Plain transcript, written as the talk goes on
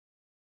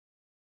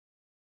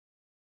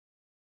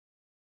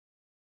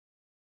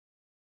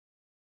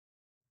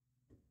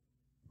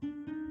Good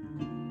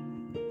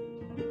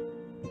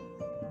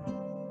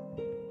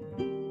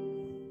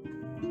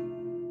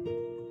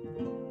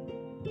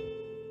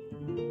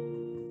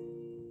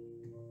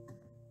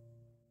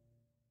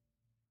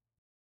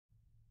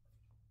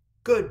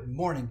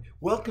morning.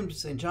 Welcome to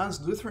St. John's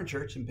Lutheran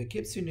Church in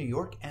Poughkeepsie, New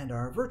York, and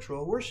our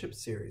virtual worship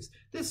series.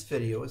 This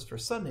video is for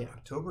Sunday,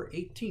 October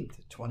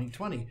 18th,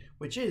 2020,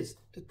 which is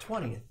the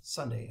 20th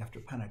Sunday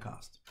after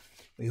Pentecost.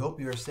 We hope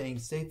you are staying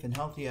safe and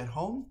healthy at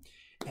home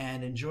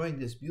and enjoying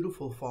this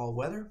beautiful fall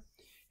weather,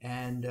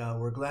 and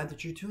we're glad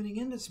that you're tuning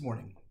in this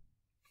morning.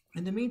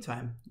 In the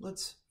meantime,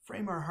 let's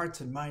frame our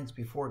hearts and minds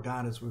before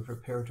God as we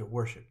prepare to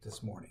worship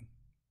this morning.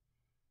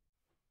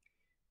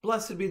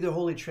 Blessed be the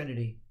Holy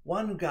Trinity,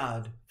 one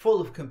God, full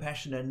of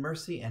compassion and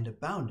mercy and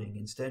abounding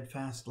in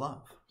steadfast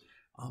love.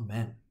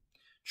 Amen.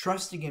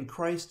 Trusting in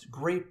Christ's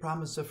great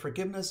promise of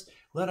forgiveness,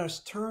 let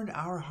us turn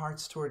our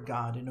hearts toward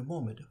God in a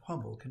moment of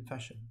humble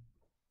confession.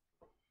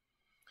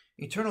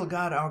 Eternal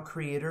God, our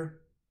Creator,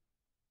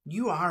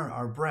 you are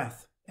our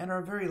breath and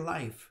our very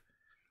life.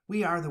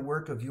 We are the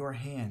work of your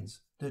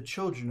hands, the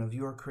children of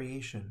your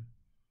creation.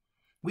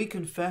 We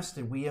confess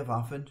that we have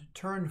often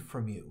turned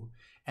from you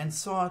and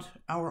sought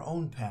our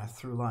own path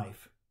through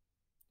life.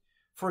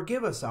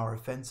 Forgive us our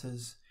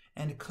offenses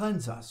and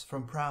cleanse us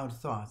from proud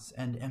thoughts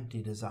and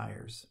empty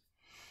desires.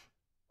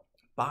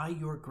 By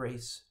your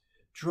grace,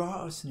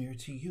 draw us near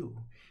to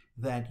you,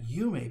 that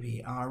you may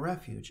be our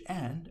refuge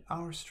and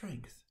our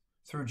strength.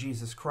 Through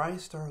Jesus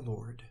Christ our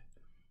Lord.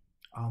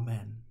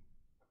 Amen.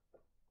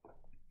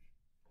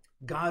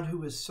 God,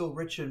 who is so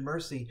rich in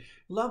mercy,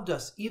 loved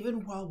us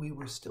even while we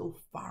were still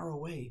far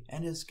away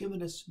and has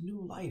given us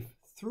new life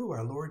through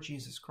our Lord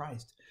Jesus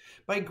Christ.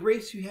 By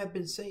grace you have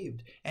been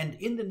saved, and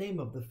in the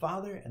name of the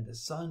Father and the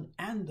Son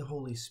and the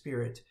Holy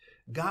Spirit,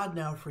 God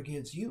now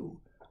forgives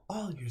you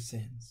all your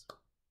sins.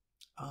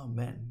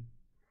 Amen.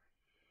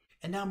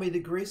 And now may the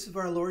grace of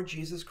our Lord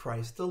Jesus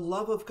Christ, the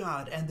love of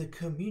God, and the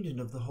communion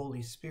of the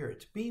Holy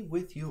Spirit be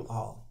with you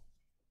all.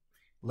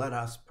 Let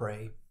us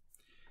pray.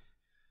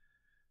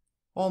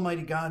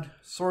 Almighty God,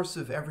 source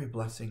of every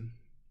blessing,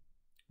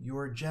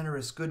 your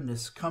generous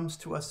goodness comes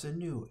to us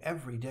anew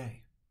every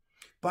day.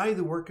 By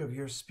the work of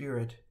your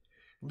Spirit,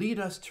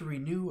 lead us to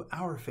renew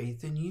our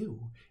faith in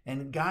you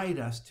and guide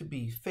us to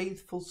be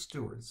faithful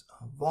stewards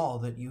of all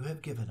that you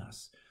have given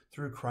us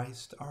through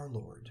Christ our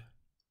Lord.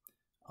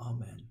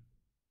 Amen.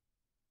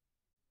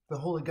 The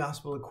Holy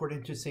Gospel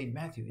according to St.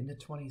 Matthew in the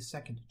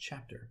 22nd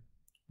chapter.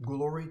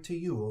 Glory to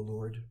you, O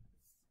Lord.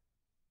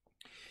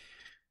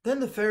 Then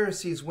the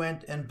Pharisees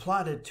went and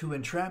plotted to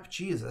entrap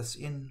Jesus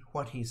in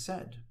what he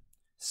said.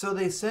 So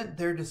they sent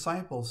their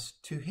disciples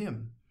to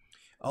him,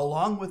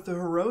 along with the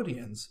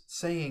Herodians,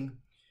 saying,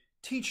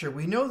 Teacher,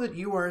 we know that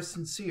you are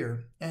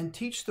sincere and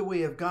teach the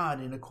way of God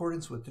in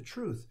accordance with the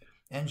truth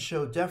and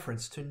show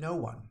deference to no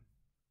one.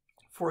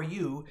 For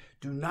you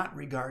do not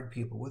regard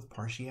people with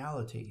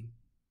partiality.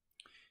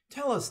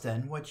 Tell us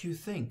then what you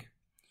think.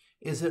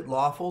 Is it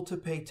lawful to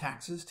pay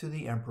taxes to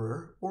the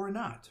emperor or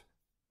not?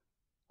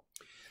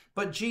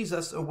 But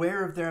Jesus,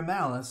 aware of their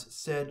malice,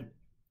 said,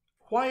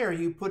 Why are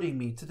you putting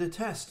me to the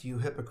test, you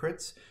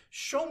hypocrites?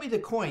 Show me the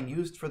coin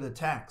used for the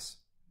tax.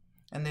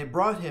 And they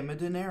brought him a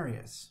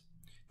denarius.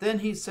 Then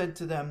he said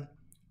to them,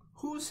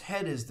 Whose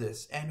head is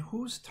this, and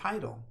whose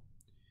title?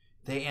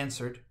 They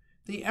answered,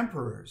 The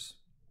emperor's.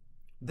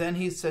 Then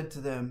he said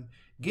to them,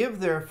 Give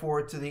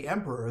therefore to the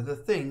emperor the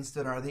things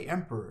that are the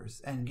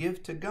emperor's, and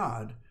give to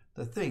God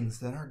the things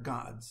that are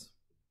God's.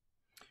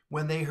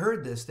 When they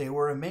heard this, they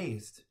were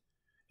amazed,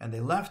 and they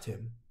left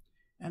him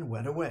and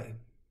went away.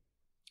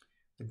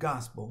 The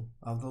Gospel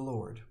of the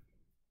Lord.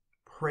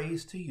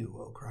 Praise to you,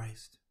 O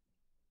Christ.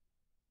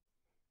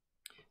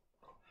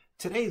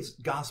 Today's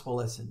gospel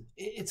lesson,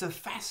 it's a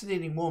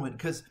fascinating moment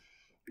because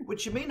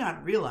what you may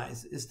not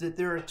realize is that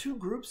there are two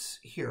groups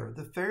here,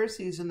 the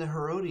Pharisees and the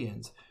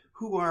Herodians,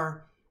 who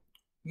are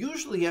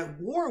usually at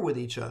war with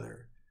each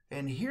other.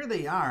 And here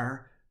they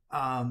are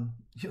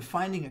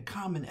finding a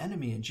common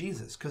enemy in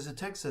Jesus, because the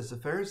text says the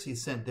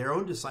Pharisees sent their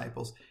own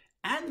disciples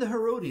and the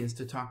Herodians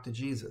to talk to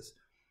Jesus.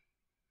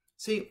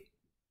 See,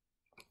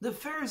 the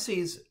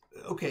Pharisees,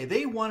 okay,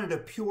 they wanted a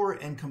pure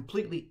and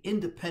completely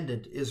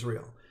independent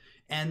Israel.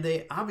 And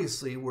they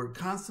obviously were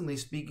constantly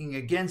speaking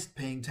against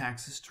paying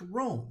taxes to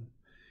Rome.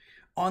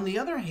 On the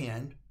other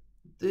hand,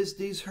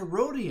 these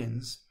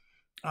Herodians,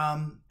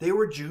 they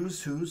were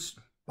Jews whose,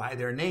 by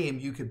their name,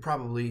 you could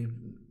probably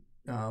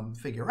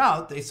figure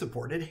out, they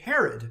supported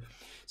Herod.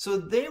 So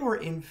they were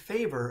in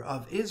favor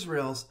of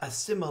Israel's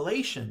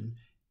assimilation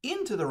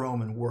into the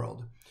Roman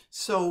world.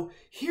 So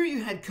here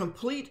you had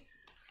complete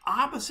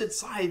opposite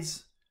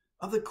sides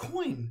of the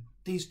coin,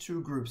 these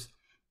two groups.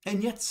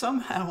 And yet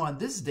somehow on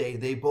this day,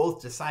 they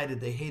both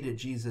decided they hated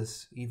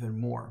Jesus even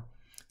more.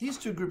 These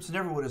two groups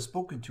never would have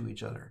spoken to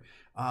each other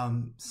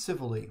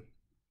civilly.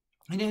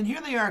 And then here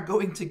they are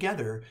going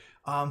together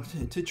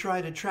to try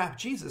to trap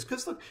Jesus.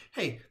 Because look,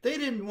 hey, they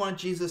didn't want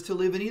Jesus to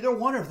live in either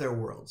one of their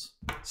worlds.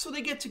 So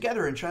they get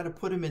together and try to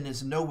put him in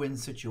this no-win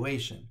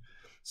situation.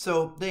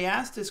 So they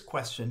asked this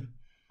question,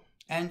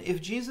 And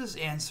if Jesus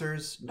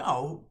answers,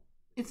 no,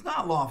 it's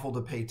not lawful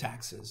to pay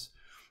taxes,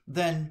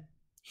 then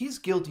he's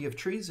guilty of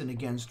treason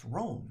against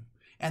Rome,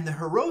 and the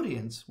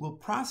Herodians will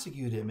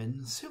prosecute him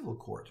in civil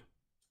court.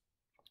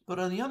 But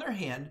on the other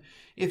hand,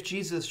 if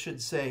Jesus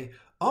should say,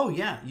 oh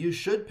yeah, you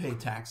should pay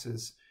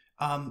taxes,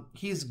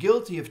 he's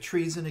guilty of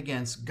treason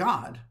against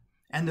God,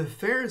 and the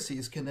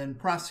Pharisees can then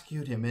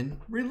prosecute him in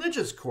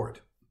religious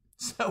court.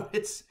 So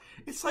it's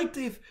like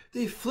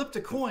they've flipped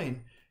a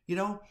coin, you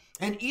know?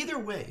 And either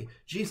way,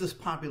 Jesus'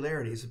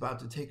 popularity is about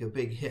to take a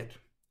big hit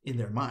in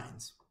their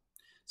minds.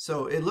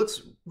 So it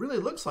really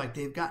looks like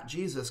they've got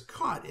Jesus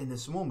caught in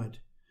this moment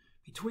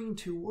between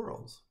two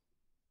worlds.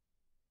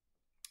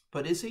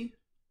 But is he?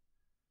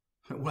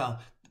 Well,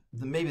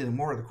 maybe the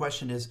more of the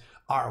question is,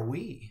 are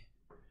we?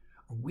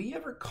 Are we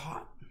ever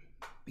caught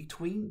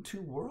between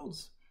two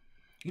worlds?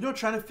 You know,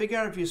 trying to figure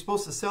out if you're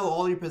supposed to sell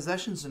all your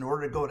possessions in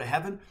order to go to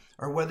heaven,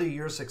 or whether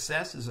your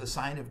success is a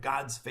sign of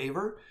God's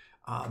favor.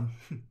 I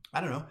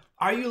don't know.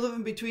 Are you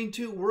living between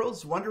two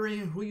worlds,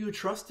 wondering who you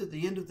trust at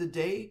the end of the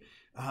day?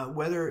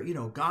 Whether, you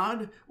know,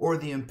 God or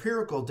the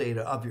empirical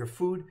data of your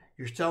food,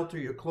 your shelter,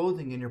 your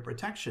clothing, and your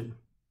protection.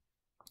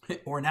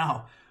 Or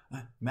now,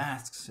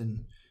 masks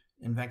and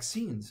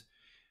vaccines.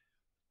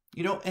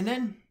 You know, and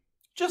then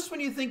just when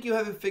you think you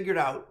have it figured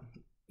out,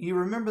 you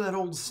remember that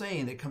old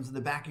saying that comes in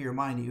the back of your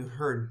mind that you've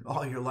heard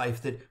all your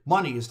life, that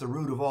money is the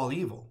root of all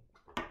evil.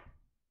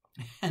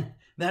 And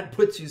that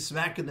puts you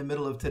smack in the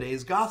middle of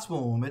today's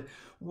gospel moment,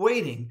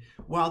 waiting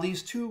while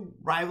these two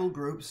rival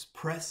groups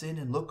press in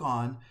and look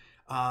on,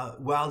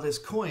 while this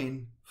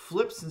coin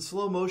flips in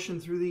slow motion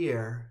through the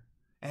air,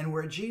 and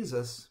where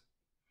Jesus,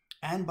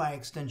 and by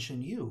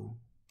extension you,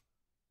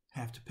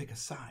 have to pick a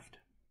side.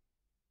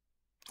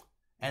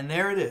 And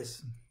there it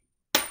is.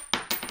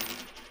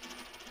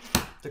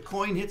 The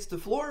coin hits the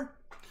floor,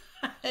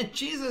 and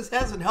Jesus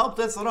hasn't helped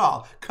us at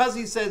all, because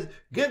he says,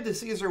 give to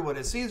Caesar what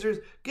is Caesar's,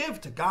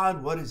 give to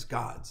God what is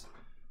God's.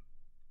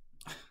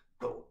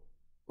 But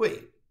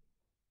wait,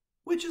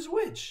 which is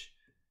which?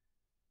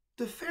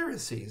 The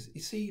Pharisees,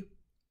 you see,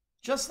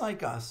 just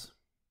like us,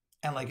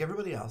 and like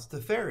everybody else,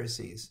 the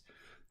Pharisees,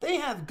 they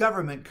have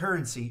government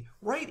currency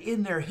right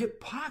in their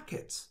hip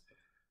pockets.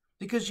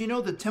 Because you know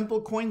the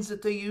temple coins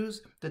that they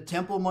use, the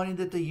temple money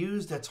that they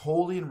use, that's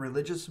holy and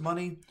religious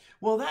money,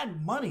 well,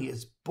 that money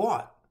is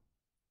bought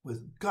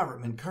with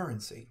government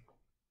currency.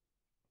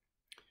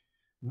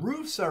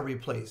 Roofs are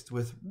replaced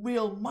with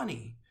real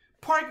money.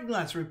 Parking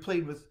lots are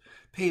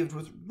paved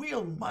with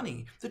real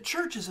money. The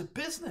church is a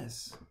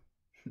business.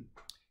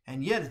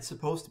 And yet it's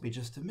supposed to be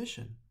just a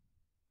mission.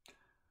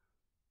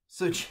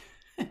 So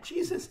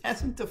Jesus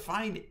hasn't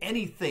defined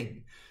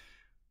anything.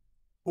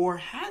 Or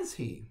has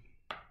he?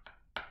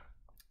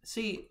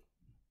 See,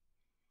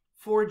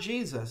 for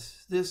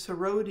Jesus, this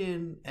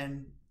Herodian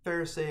and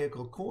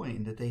Pharisaical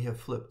coin that they have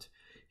flipped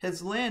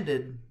has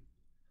landed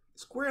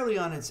squarely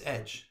on its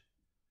edge.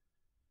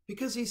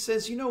 Because he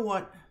says, you know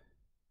what?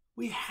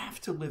 We have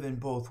to live in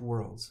both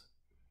worlds.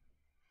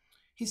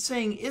 He's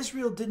saying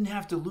Israel didn't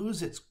have to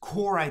lose its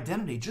core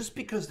identity just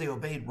because they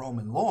obeyed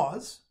Roman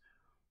laws.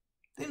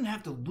 They didn't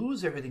have to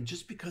lose everything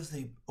just because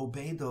they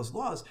obeyed those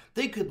laws.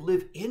 They could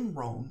live in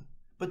Rome,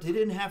 but they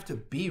didn't have to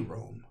be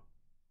Rome.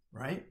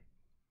 Right?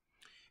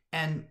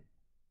 And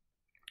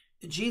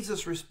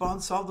Jesus'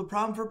 response solved the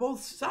problem for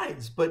both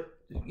sides. But,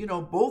 you know,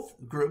 both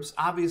groups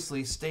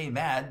obviously stay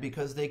mad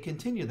because they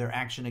continue their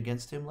action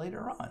against him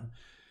later on.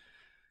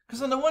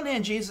 Because on the one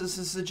hand, Jesus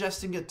is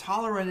suggesting a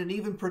tolerant and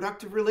even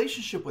productive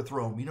relationship with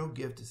Rome. You know,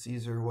 give to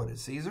Caesar what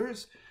is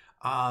Caesar's.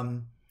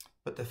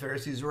 But the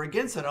Pharisees were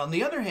against it. On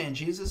the other hand,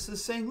 Jesus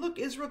is saying, look,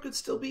 Israel could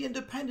still be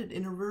independent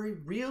in a very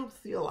real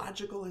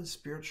theological and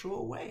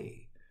spiritual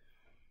way.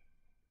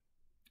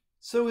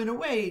 So in a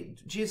way,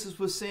 Jesus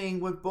was saying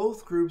what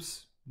both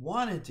groups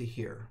wanted to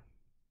hear.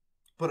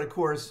 But of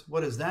course,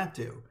 what does that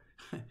do?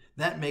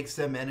 That makes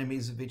them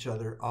enemies of each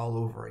other all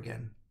over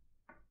again.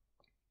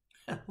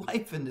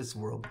 Life in this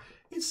world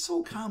is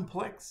so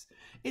complex.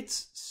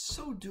 It's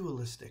so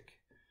dualistic.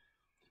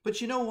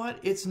 But you know what?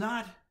 It's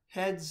not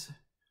heads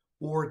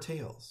or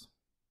tails.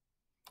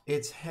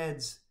 It's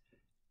heads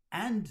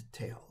and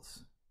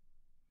tails.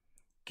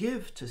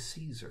 Give to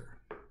Caesar,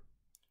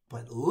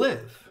 but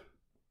live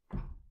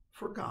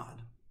for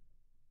God.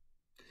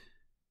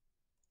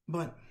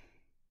 But,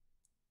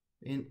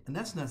 and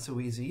that's not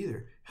so easy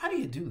either. How do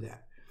you do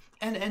that?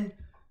 And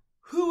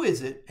who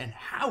is it and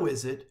how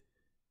is it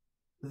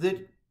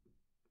that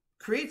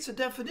creates a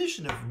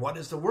definition of what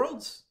is the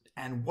world's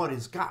and what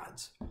is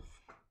God's?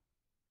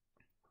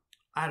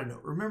 I don't know.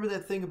 Remember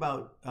that thing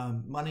about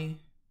money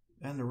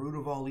and the root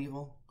of all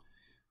evil?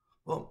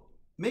 Well,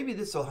 maybe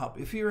this will help.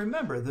 If you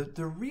remember,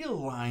 the real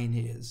line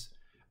is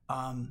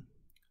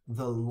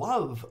the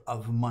love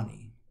of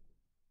money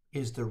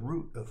is the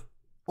root of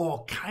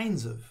all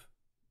kinds of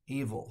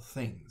evil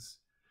things.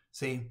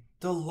 See,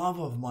 the love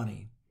of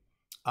money,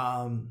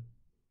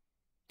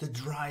 the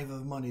drive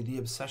of money, the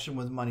obsession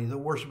with money, the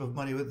worship of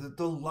money,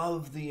 the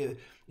love, the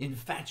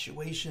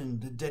infatuation,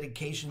 the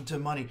dedication to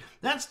money.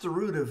 That's the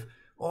root of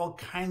all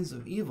kinds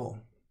of evil.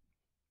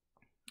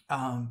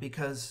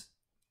 because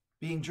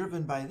being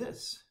driven by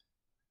this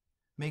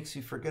makes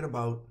you forget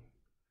about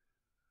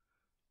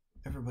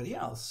everybody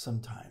else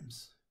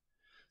sometimes.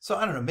 So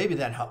I don't know, maybe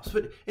that helps.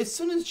 But as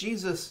soon as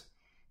Jesus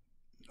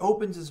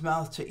opens his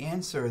mouth to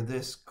answer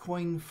this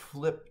coin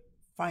flip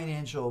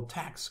financial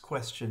tax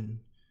question,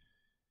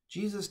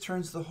 Jesus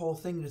turns the whole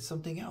thing into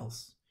something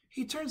else.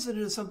 He turns it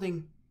into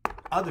something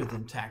other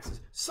than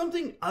taxes,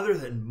 something other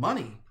than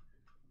money.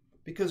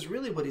 Because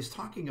really what he's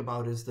talking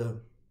about is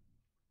the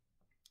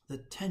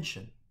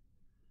tension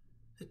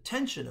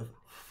of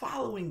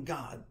following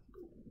God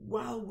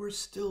while we're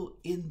still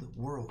in the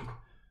world.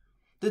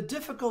 The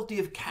difficulty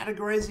of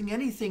categorizing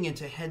anything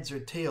into heads or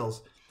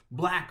tails,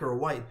 black or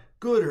white,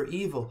 good or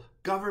evil,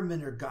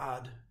 government or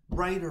God,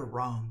 right or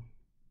wrong.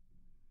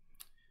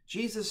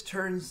 Jesus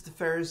turns the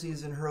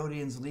Pharisees and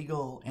Herodians'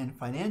 legal and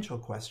financial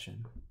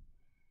question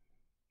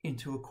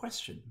into a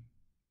question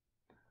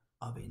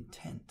of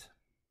intent.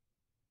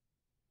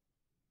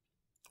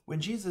 When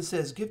Jesus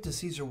says, give to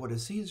Caesar what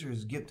is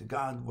Caesar's, give to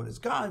God what is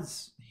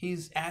God's,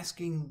 he's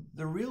asking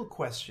the real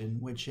question,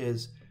 which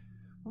is,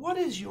 what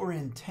is your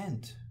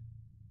intent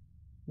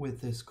with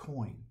this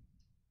coin?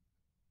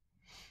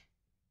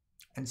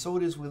 And so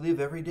it is we live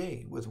every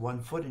day with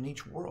one foot in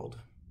each world,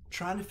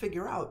 trying to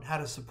figure out how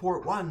to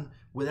support one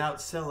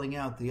without selling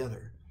out the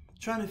other,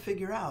 trying to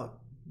figure out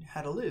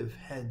how to live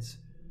heads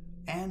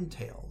and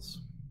tails.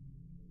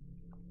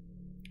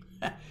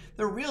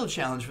 The real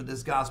challenge for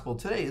this gospel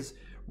today is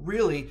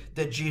really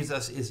that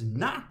Jesus is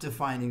not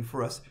defining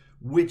for us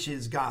which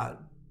is God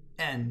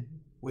and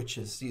which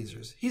is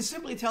Caesar's. He's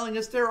simply telling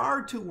us there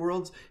are two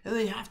worlds and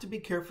they have to be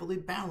carefully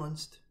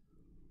balanced.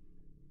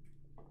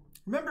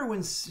 Remember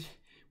when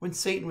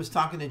Satan was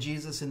talking to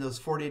Jesus in those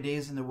 40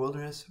 days in the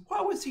wilderness?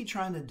 What was he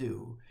trying to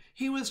do?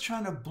 He was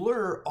trying to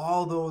blur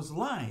all those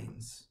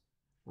lines,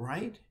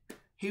 right?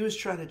 He was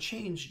trying to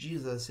change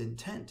Jesus'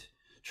 intent,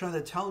 trying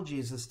to tell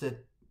Jesus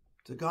that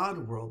the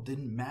God world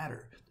didn't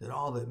matter, that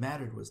all that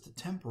mattered was the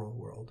temporal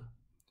world.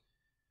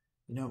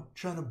 You know,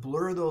 trying to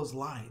blur those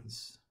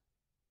lines.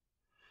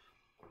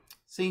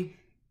 See,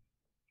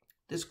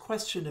 this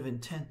question of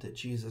intent that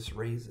Jesus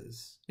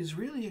raises is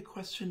really a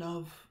question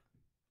of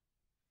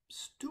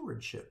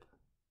stewardship.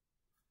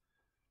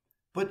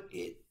 But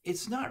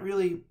it's not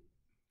really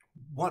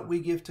what we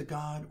give to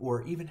God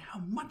or even how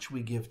much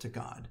we give to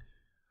God.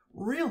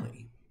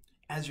 Really,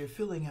 as you're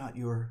filling out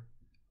your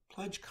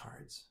pledge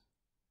cards,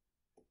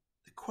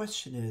 the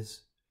question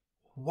is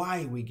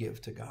why we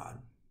give to God.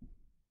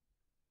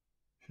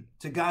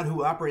 To God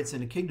who operates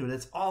in a kingdom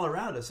that's all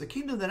around us, a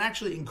kingdom that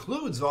actually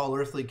includes all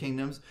earthly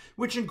kingdoms,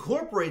 which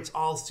incorporates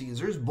all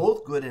Caesars,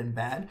 both good and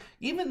bad,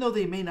 even though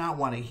they may not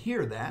want to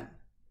hear that.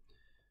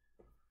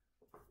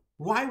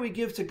 Why we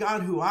give to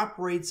God who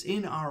operates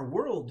in our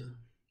world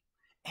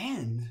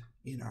and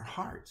in our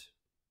heart.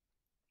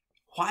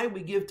 Why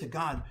we give to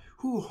God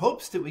who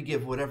hopes that we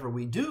give whatever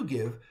we do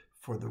give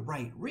for the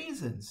right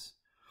reasons.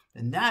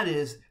 And that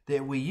is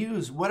that we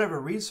use whatever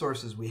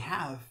resources we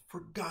have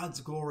for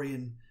God's glory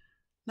and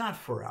not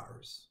for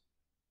ours.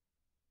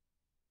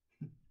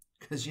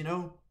 Because, you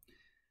know,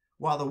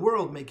 while the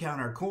world may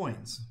count our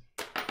coins,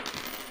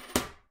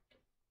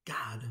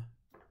 God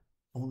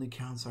only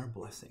counts our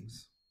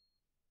blessings.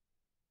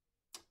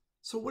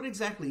 So what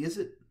exactly is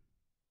it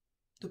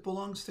that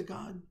belongs to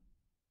God?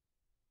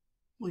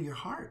 Well, your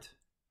heart.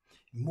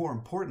 And more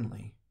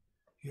importantly,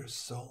 your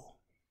soul.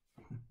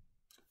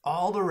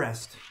 All the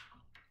rest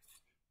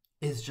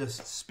is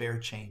just spare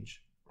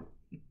change.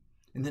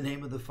 In the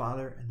name of the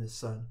Father, and the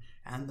Son,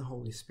 and the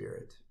Holy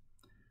Spirit.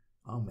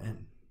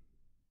 Amen.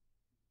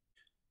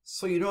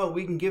 So you know what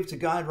we can give to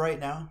God right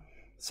now?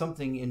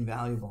 Something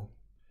invaluable.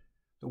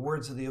 The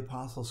words of the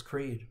Apostles'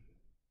 Creed.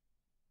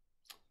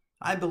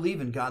 I believe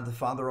in God the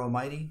Father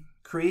Almighty,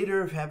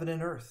 creator of heaven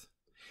and earth.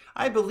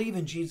 I believe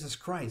in Jesus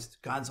Christ,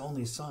 God's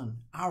only Son,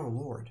 our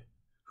Lord,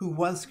 who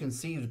was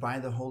conceived by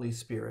the Holy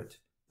Spirit,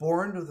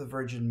 born of the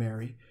Virgin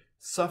Mary,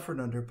 suffered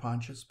under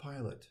Pontius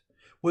Pilate,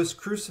 was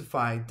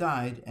crucified,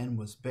 died, and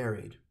was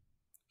buried.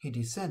 He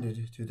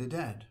descended to the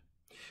dead.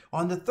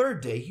 On the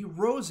third day he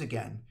rose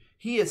again.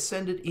 He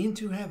ascended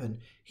into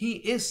heaven. He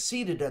is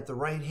seated at the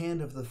right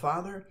hand of the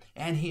Father,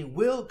 and he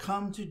will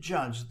come to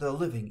judge the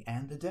living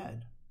and the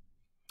dead.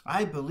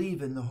 I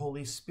believe in the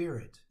Holy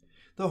Spirit,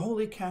 the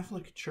Holy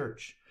Catholic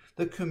Church,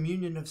 the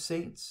communion of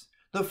saints,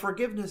 the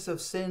forgiveness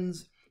of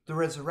sins, the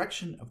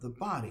resurrection of the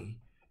body,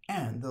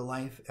 and the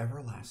life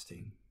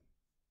everlasting.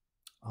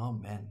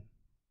 Amen.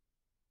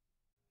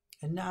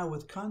 And now,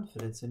 with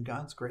confidence in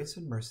God's grace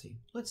and mercy,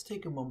 let's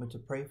take a moment to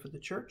pray for the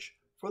church,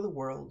 for the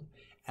world,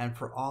 and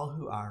for all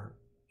who are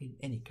in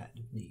any kind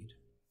of need.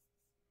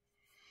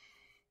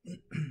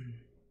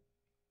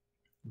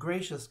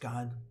 Gracious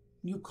God,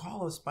 you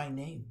call us by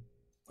name,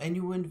 and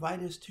you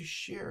invite us to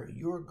share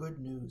your good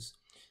news.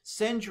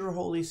 Send your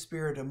Holy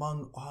Spirit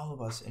among all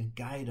of us and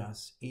guide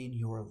us in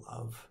your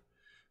love.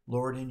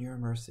 Lord, in your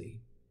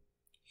mercy,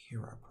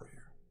 hear our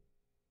prayer.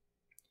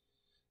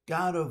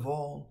 God of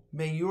all,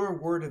 may your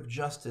word of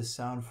justice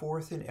sound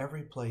forth in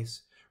every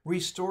place,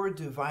 Restore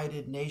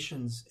divided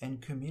nations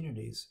and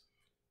communities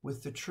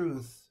with the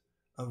truth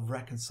of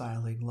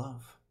reconciling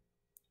love.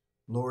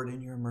 Lord,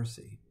 in your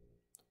mercy,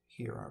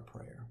 hear our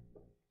prayer.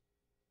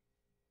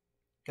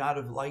 God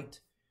of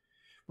light,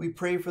 we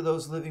pray for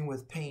those living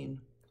with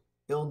pain,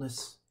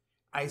 illness,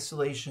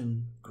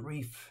 isolation,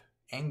 grief,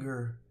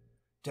 anger,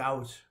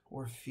 doubt,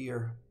 or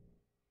fear.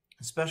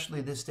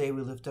 Especially this day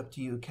we lift up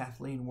to you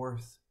Kathleen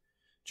Worth,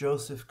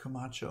 Joseph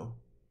Camacho,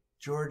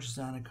 George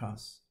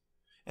Zanikos,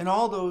 and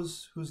all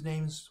those whose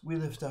names we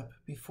lift up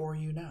before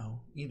you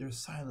now, either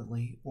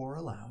silently or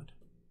aloud.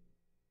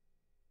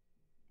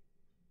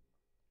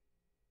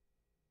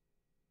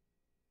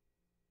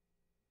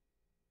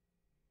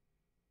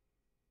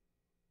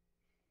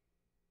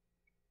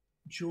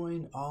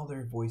 Join all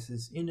their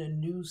voices in a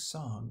new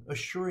song,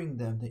 assuring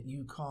them that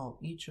you call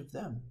each of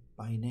them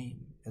by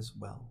name as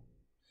well.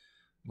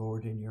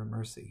 Lord, in your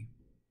mercy,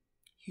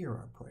 hear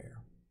our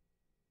prayer.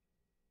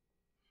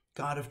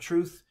 God of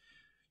truth,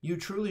 you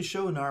truly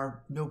show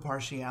no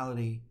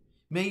partiality.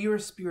 May your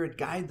Spirit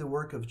guide the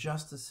work of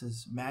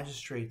justices,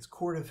 magistrates,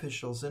 court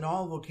officials, and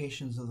all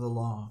vocations of the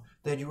law,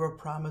 that your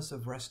promise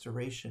of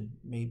restoration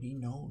may be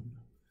known.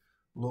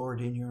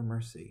 Lord, in your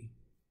mercy,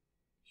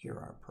 hear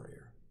our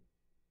prayer.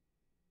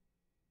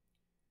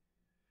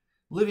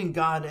 Living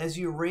God, as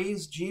you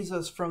raised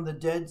Jesus from the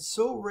dead,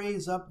 so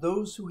raise up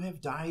those who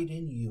have died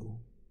in you.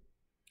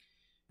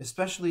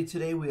 Especially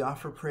today, we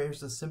offer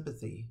prayers of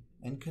sympathy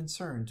and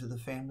concern to the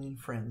family and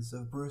friends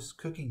of Bruce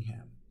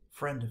Cookingham,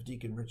 friend of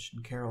Deacon Rich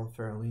and Carol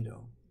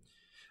Farolito,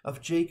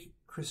 of Jake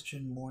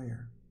Christian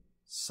Moyer,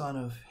 son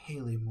of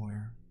Haley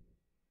Moyer,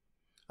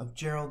 of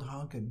Gerald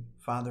Honkin,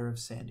 father of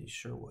Sandy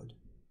Sherwood.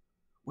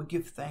 We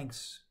give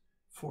thanks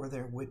for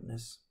their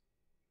witness,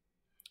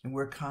 and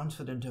we're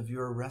confident of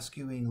your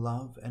rescuing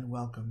love and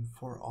welcome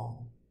for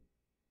all.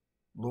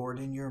 Lord,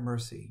 in your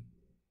mercy,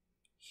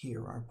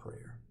 hear our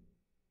prayer.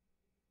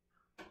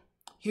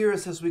 Hear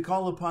us as we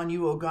call upon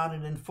you, O God,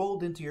 and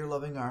enfold into your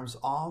loving arms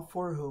all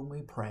for whom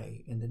we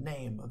pray in the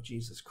name of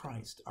Jesus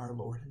Christ, our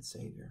Lord and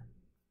Savior.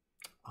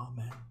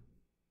 Amen.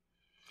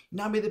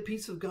 Now may the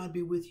peace of God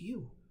be with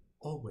you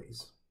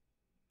always.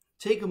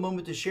 Take a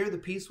moment to share the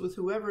peace with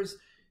whoever's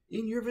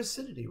in your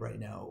vicinity right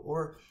now.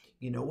 Or,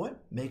 you know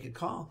what? Make a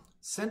call.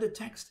 Send a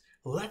text.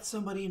 Let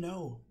somebody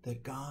know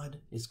that God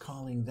is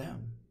calling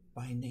them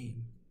by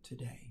name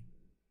today.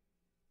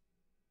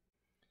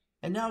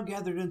 And now,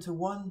 gathered into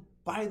one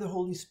by the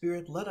Holy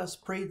Spirit, let us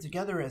pray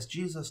together as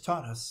Jesus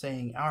taught us,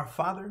 saying, Our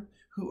Father,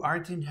 who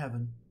art in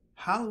heaven,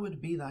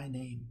 hallowed be thy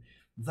name.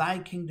 Thy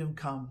kingdom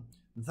come,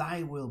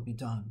 thy will be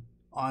done,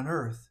 on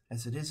earth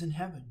as it is in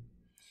heaven.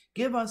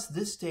 Give us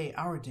this day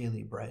our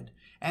daily bread,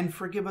 and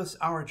forgive us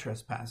our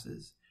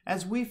trespasses,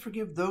 as we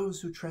forgive those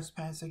who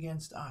trespass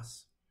against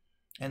us.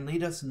 And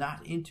lead us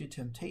not into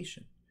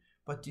temptation,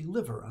 but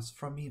deliver us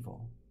from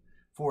evil.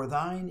 For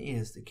thine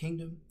is the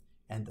kingdom,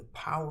 and the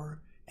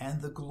power,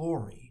 and the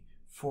glory,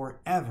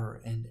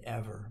 forever and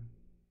ever.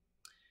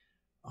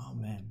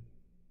 Amen.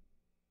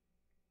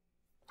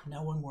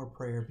 Now one more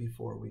prayer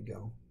before we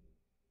go.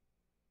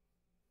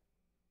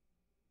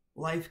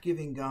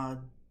 Life-giving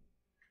God,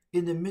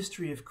 in the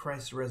mystery of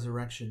Christ's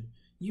resurrection,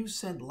 you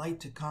sent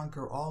light to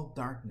conquer all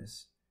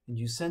darkness, and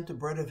you sent the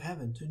bread of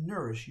heaven to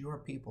nourish your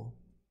people.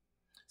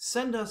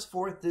 Send us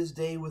forth this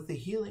day with the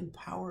healing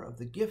power of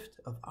the gift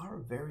of our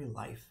very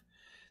life,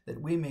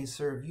 that we may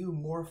serve you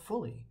more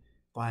fully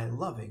by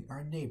loving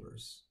our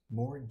neighbors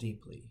more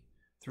deeply,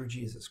 through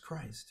Jesus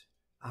Christ,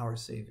 our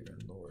Savior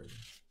and Lord.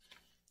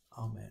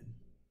 Amen.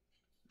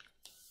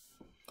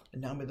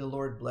 And now may the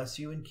Lord bless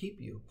you and keep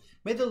you.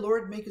 May the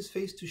Lord make his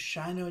face to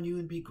shine on you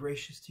and be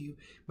gracious to you.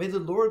 May the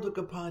Lord look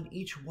upon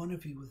each one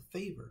of you with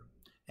favor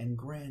and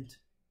grant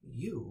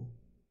you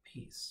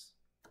peace.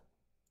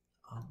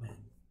 Amen.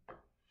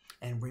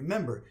 And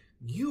remember,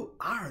 you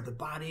are the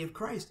body of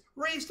Christ,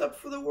 raised up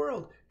for the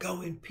world.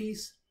 Go in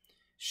peace,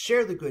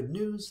 share the good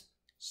news,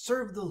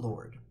 serve the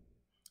Lord.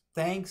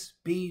 Thanks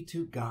be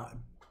to God.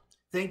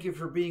 Thank you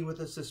for being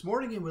with us this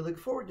morning, and we look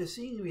forward to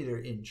seeing you either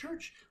in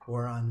church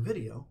or on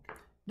video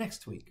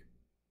next week.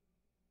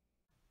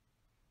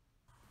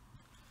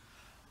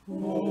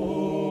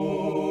 Oh.